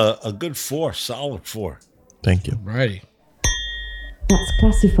one a good 4, solid 4. Thank you. Righty. That's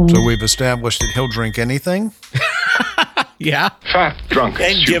classified. So we've established that he'll drink anything. Yeah. Fat, drunk,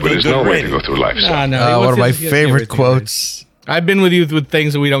 and And give stupid it a is good no way to rating. go through life, son. No. One of my Give favorite everything a rating. quotes. I've been with you with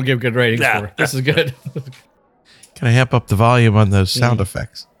things that we don't give good ratings Yeah. for. This is good. Can I amp up the volume on those sound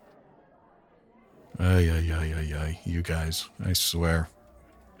effects? Ay, you guys, I swear.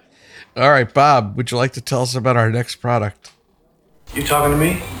 All right, Bob, would you like to tell us about our next product? You talking to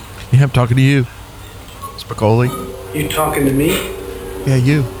me? Yeah, I'm talking to you. Spicoli. You talking to me? Yeah,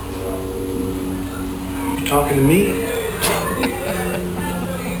 you. You talking to me?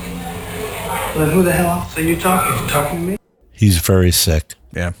 Then who the hell else are you talking? You talking to me? He's very sick.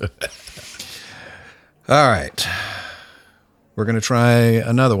 Yeah. All right. We're going to try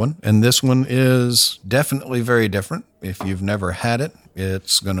another one. And this one is definitely very different. If you've never had it,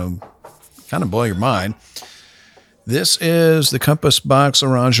 it's going to kind of blow your mind. This is the Compass Box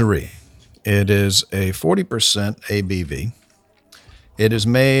Orangerie. It is a 40% ABV. It is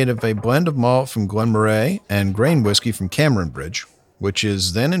made of a blend of malt from Glenmorangie and grain whiskey from Cameron Bridge, which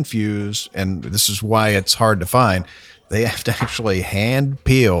is then infused, and this is why it's hard to find. They have to actually hand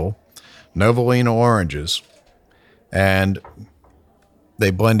peel Novalino oranges, and they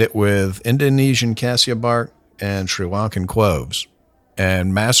blend it with Indonesian cassia bark and Sri Lankan cloves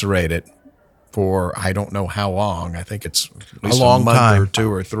and macerate it for I don't know how long. I think it's at least a long month time, or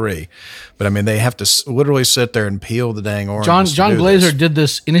 2 or 3. But I mean, they have to literally sit there and peel the dang oranges. John to do Glazer this. did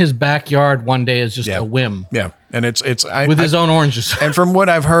this in his backyard one day as just a whim. Yeah, and it's with his own oranges. And from what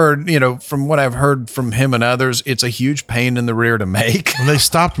I've heard, from him and others, it's a huge pain in the rear to make. And they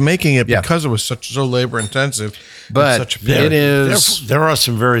stopped making it because it was so labor intensive. But such a pain. it is. There are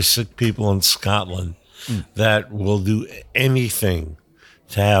some very sick people in Scotland that will do anything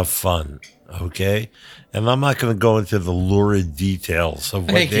to have fun. Okay, and I'm not going to go into the lurid details of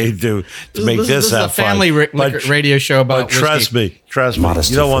what they do to make this have fun. This is a family radio show about But trust me,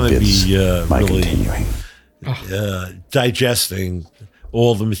 Modesty you don't want to be my really continuing. digesting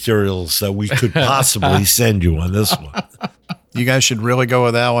all the materials that we could possibly send you on this one. You guys should really go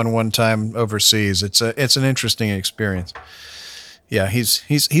with Alan one time overseas. It's an interesting experience. Yeah,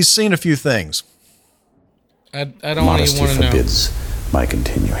 he's seen a few things. I don't even Modesty want to know. forbids my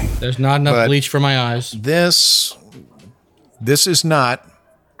continuing. There's not enough But bleach for my eyes. This is not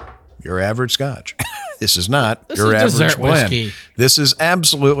your average Scotch. This is not This your is average dessert blend. whiskey. This is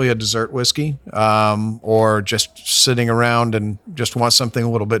absolutely a dessert whiskey, or just sitting around and just want something a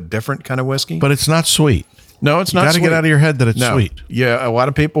little bit different kind of whiskey. But it's not sweet. No, it's not. You got to sweet. get out of your head that it's sweet. Yeah, a lot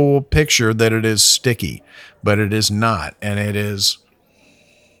of people will picture that it is sticky, but it is not, and it is.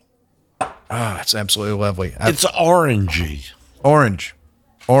 It's absolutely lovely. It's orangey. Orange.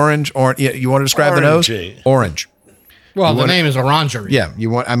 Yeah, you want to describe the nose? Orange. Well, You the want name is Orangerie. Yeah,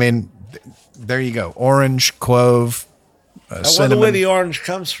 you want. I mean, there you go. Orange, clove, I wonder cinnamon. where the orange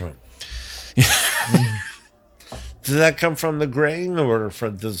comes from. Does that come from the grain, or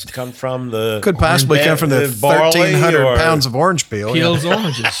does it come from the? Could possibly come from the barley, 1,300 or- pounds of orange peel. Peels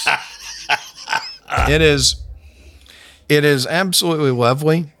oranges. It is absolutely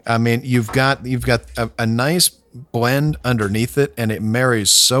lovely. I mean, you've got a nice blend underneath it, and it marries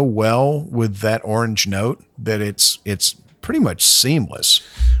so well with that orange note that it's pretty much seamless.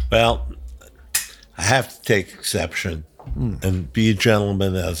 Well, I have to take exception and be a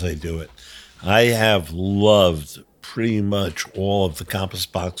gentleman as I do it. I have loved pretty much all of the Compass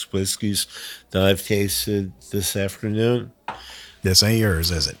Box whiskeys that I've tasted this afternoon. This ain't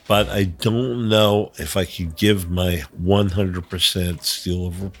yours, is it? But I don't know if I could give my 100% seal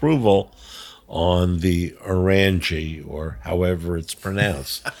of approval on the Orange, or however it's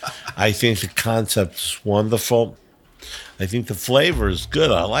pronounced. I think the concept is wonderful. I think the flavor is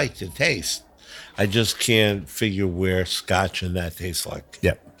good. I like the taste. I just can't figure where Scotch and that tastes like.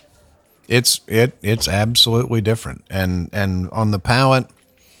 Yep. It's absolutely different. And on the palate,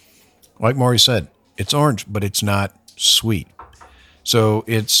 like Maury said, it's orange, but it's not sweet. So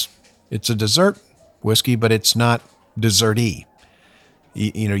it's a dessert whiskey, but it's not dessert-y.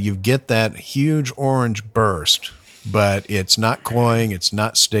 You get that huge orange burst, but it's not cloying, it's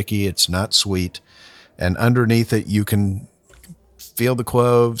not sticky, it's not sweet. And underneath it, you can feel the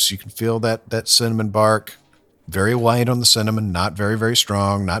cloves, you can feel that cinnamon bark. Very light on the cinnamon, not very, very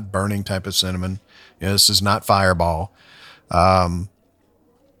strong, not burning type of cinnamon. This is not Fireball. And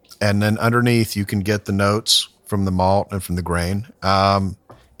then underneath, you can get the notes from the malt and from the grain.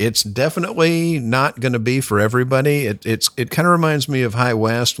 It's definitely not going to be for everybody. It kind of reminds me of High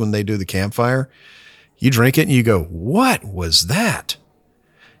West when they do the campfire. You drink it and you go, what was that?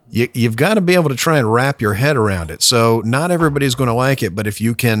 You've got to be able to try and wrap your head around it. So not everybody's going to like it, but if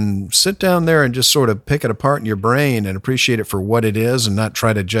you can sit down there and just sort of pick it apart in your brain and appreciate it for what it is and not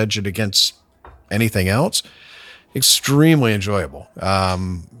try to judge it against anything else, extremely enjoyable.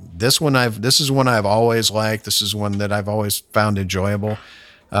 This is one I've always liked. This is one that I've always found enjoyable.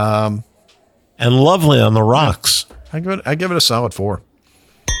 And lovely on the rocks. I give it a solid 4.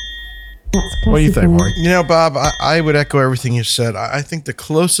 What do you think, Maury? Bob, I would echo everything you said. I think the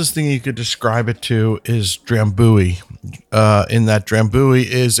closest thing you could describe it to is Drambuie. In that Drambuie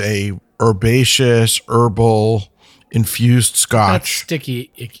is a herbaceous, herbal, infused Scotch. That's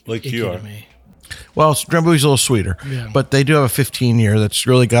sticky, icky to me. Well, Drambuie's a little sweeter, but they do have a 15-year that's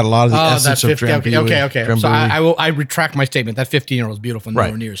really got a lot of the essence of Drambuie. Okay. So I retract my statement. That 15-year-old is beautiful,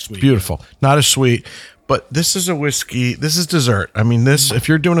 nowhere near as sweet. Beautiful, not as sweet. But this is a whiskey. This is dessert. I mean, if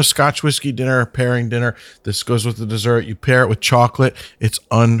you're doing a Scotch whiskey dinner, pairing dinner, this goes with the dessert. You pair it with chocolate. It's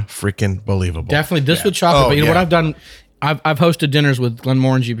unfreaking believable. Definitely this with chocolate. But you know what I've done? I've hosted dinners with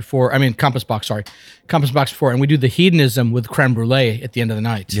Glenmorangie before. I mean, Compass Box before, and we do the hedonism with creme brulee at the end of the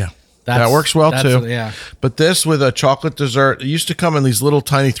night. Yeah. That works well too. Yeah. But this with a chocolate dessert, it used to come in these little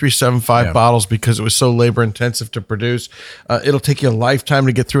tiny 375 bottles because it was so labor intensive to produce. It'll take you a lifetime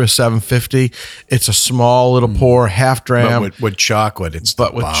to get through a 750. It's a small little pour, half dram. But with chocolate, it's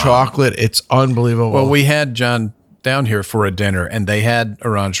chocolate, it's unbelievable. Well, we had John down here for a dinner, and they had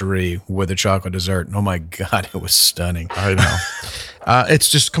Orangerie with a chocolate dessert. And oh my God, it was stunning. I know. It's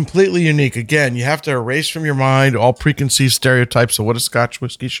just completely unique. Again, you have to erase from your mind all preconceived stereotypes of what a Scotch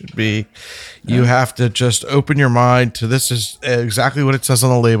whiskey should be. You have to just open your mind to this is exactly what it says on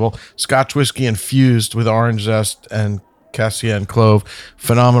the label. Scotch whiskey infused with orange zest and cassia and clove.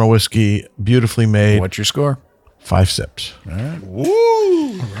 Phenomenal whiskey, beautifully made. What's your score? 5 sips. All right.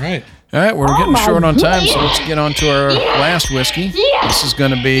 Woo! All right. All right, we're getting short on time, so let's get on to our last whiskey. This is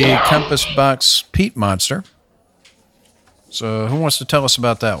going to be Compass Box Peat Monster. So who wants to tell us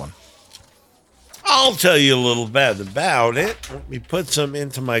about that one? I'll tell you a little bit about it. Let me put some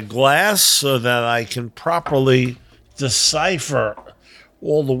into my glass so that I can properly decipher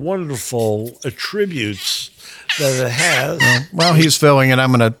all the wonderful attributes that it has. While he's filling it,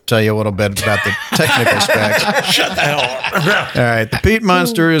 I'm going to tell you a little bit about the technical specs. Shut the hell up. All right, the Peat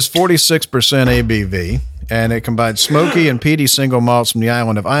Monster is 46% ABV. And it combines smoky and peaty single malts from the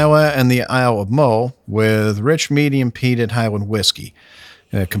island of Islay and the Isle of Mull with rich medium peated Highland whiskey.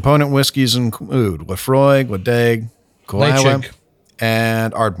 Component whiskeys include Lefroy, Gledeg, Glala,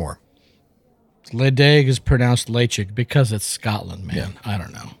 and Ardmore. Gledeg is pronounced Leitchig because it's Scotland, man. Yeah. I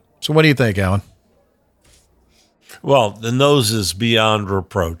don't know. So what do you think, Alan? Well, the nose is beyond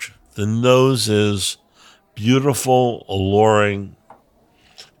reproach. The nose is beautiful, alluring,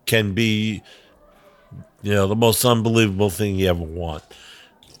 can be... the most unbelievable thing you ever want.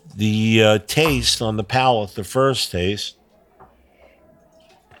 The taste on the palate, the first taste.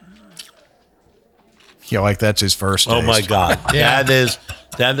 Yeah, like that's his first taste. Oh my God. That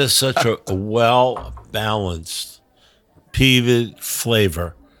is such a well-balanced peated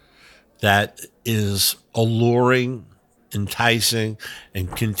flavor that is alluring, enticing,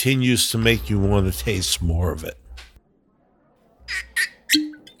 and continues to make you want to taste more of it.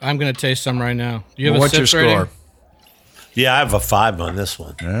 I'm going to taste some right now. Do you have what's your score? Rating? Yeah, I have a 5 on this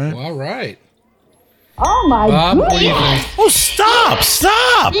one. All right. Oh my Bob, what do you think? Oh, stop!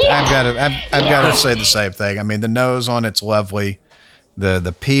 I've got to say the same thing. I mean, the nose on it's lovely.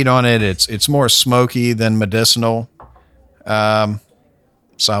 The peat on it, it's more smoky than medicinal. Solid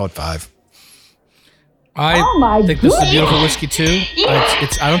 5. I think this is a beautiful whiskey too.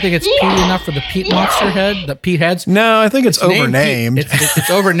 I don't think it's peaty enough for the peat monster head. The peat heads. No, I think it's overnamed. It's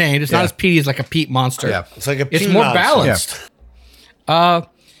overnamed. It's not as peaty as like a peat monster. Yeah, it's like a peat It's more monster. balanced. Yeah.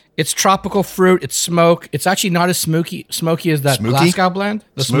 It's tropical fruit. It's smoke. It's actually not as smoky as that Smoky? Glasgow blend.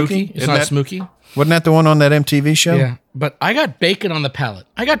 The Smoky? smoky. It's Isn't not that- smoky. Wasn't that the one on that MTV show? Yeah, but I got bacon on the palate.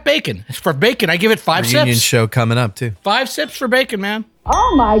 I got bacon. For bacon, I give it 5 Reunion sips. show coming up too. 5 sips for bacon, man.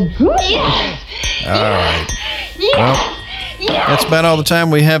 Oh my goodness. All right. Well, that's about all the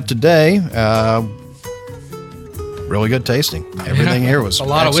time we have today. Really good tasting. Everything here was a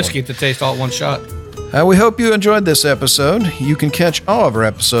lot of excellent. whiskey to taste all at one shot. We hope you enjoyed this episode. You can catch all of our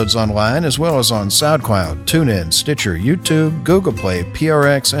episodes online as well as on SoundCloud, TuneIn, Stitcher, YouTube, Google Play,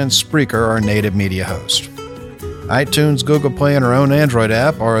 PRX, and Spreaker, our native media host. iTunes, Google Play, and our own Android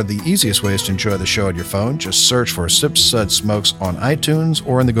app are the easiest ways to enjoy the show on your phone. Just search for Sips, Suds, Smokes on iTunes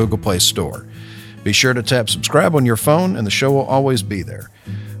or in the Google Play Store. Be sure to tap subscribe on your phone, and the show will always be there.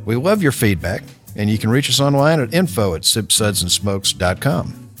 We love your feedback, and you can reach us online at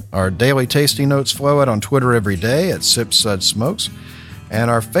info@sipsudsandsmokes.com. Our daily tasting notes flow out on Twitter every day at Sips, Suds, Smokes, and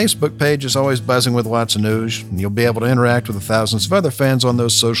our Facebook page is always buzzing with lots of news, and you'll be able to interact with the thousands of other fans on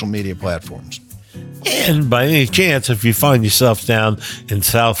those social media platforms. And by any chance, if you find yourself down in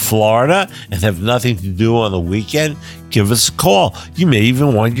South Florida and have nothing to do on the weekend, give us a call. You may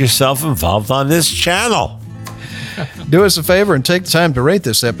even want yourself involved on this channel. Do us a favor and take the time to rate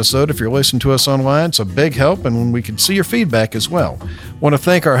this episode if you're listening to us online. It's a big help, and we can see your feedback as well. Want to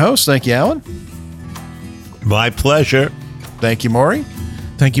thank our host. Thank you, Alan. My pleasure. Thank you, Maury.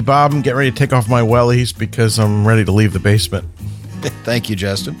 Thank you, Bob. I'm getting ready to take off my wellies because I'm ready to leave the basement. Thank you,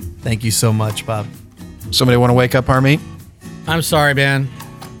 Justin. Thank you so much, Bob. Somebody want to wake up Harmeet? I'm sorry, man.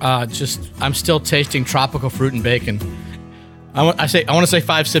 I'm still tasting tropical fruit and bacon. I want to say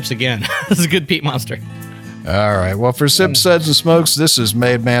 5 sips again. This is a good peat monster. All right. Well, for Sips, Suds, and Smokes, this is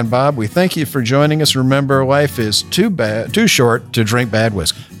Made Man Bob. We thank you for joining us. Remember, life is too short to drink bad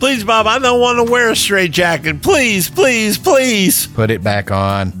whiskey. Please, Bob, I don't want to wear a straitjacket. Please, please, please. Put it back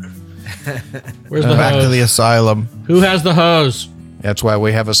on. Where's the Back hose? to the asylum. Who has the hose? That's why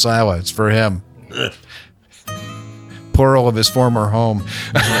we have a silo. It's for him. Plural of his former home.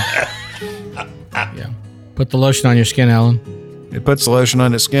 Yeah. Put the lotion on your skin, Alan. It puts the lotion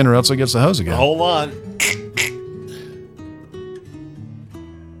on his skin or else it gets the hose again. Hold on.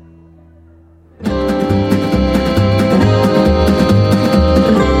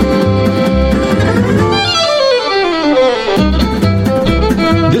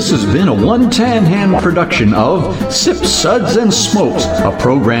 This has been a One Tan Hand production of Sips, Suds, and Smokes, a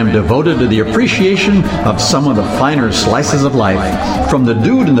program devoted to the appreciation of some of the finer slices of life. From the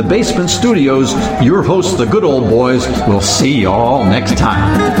Dude in the Basement Studios, your hosts, the Good Old Boys, will see you all next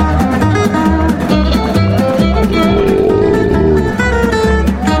time.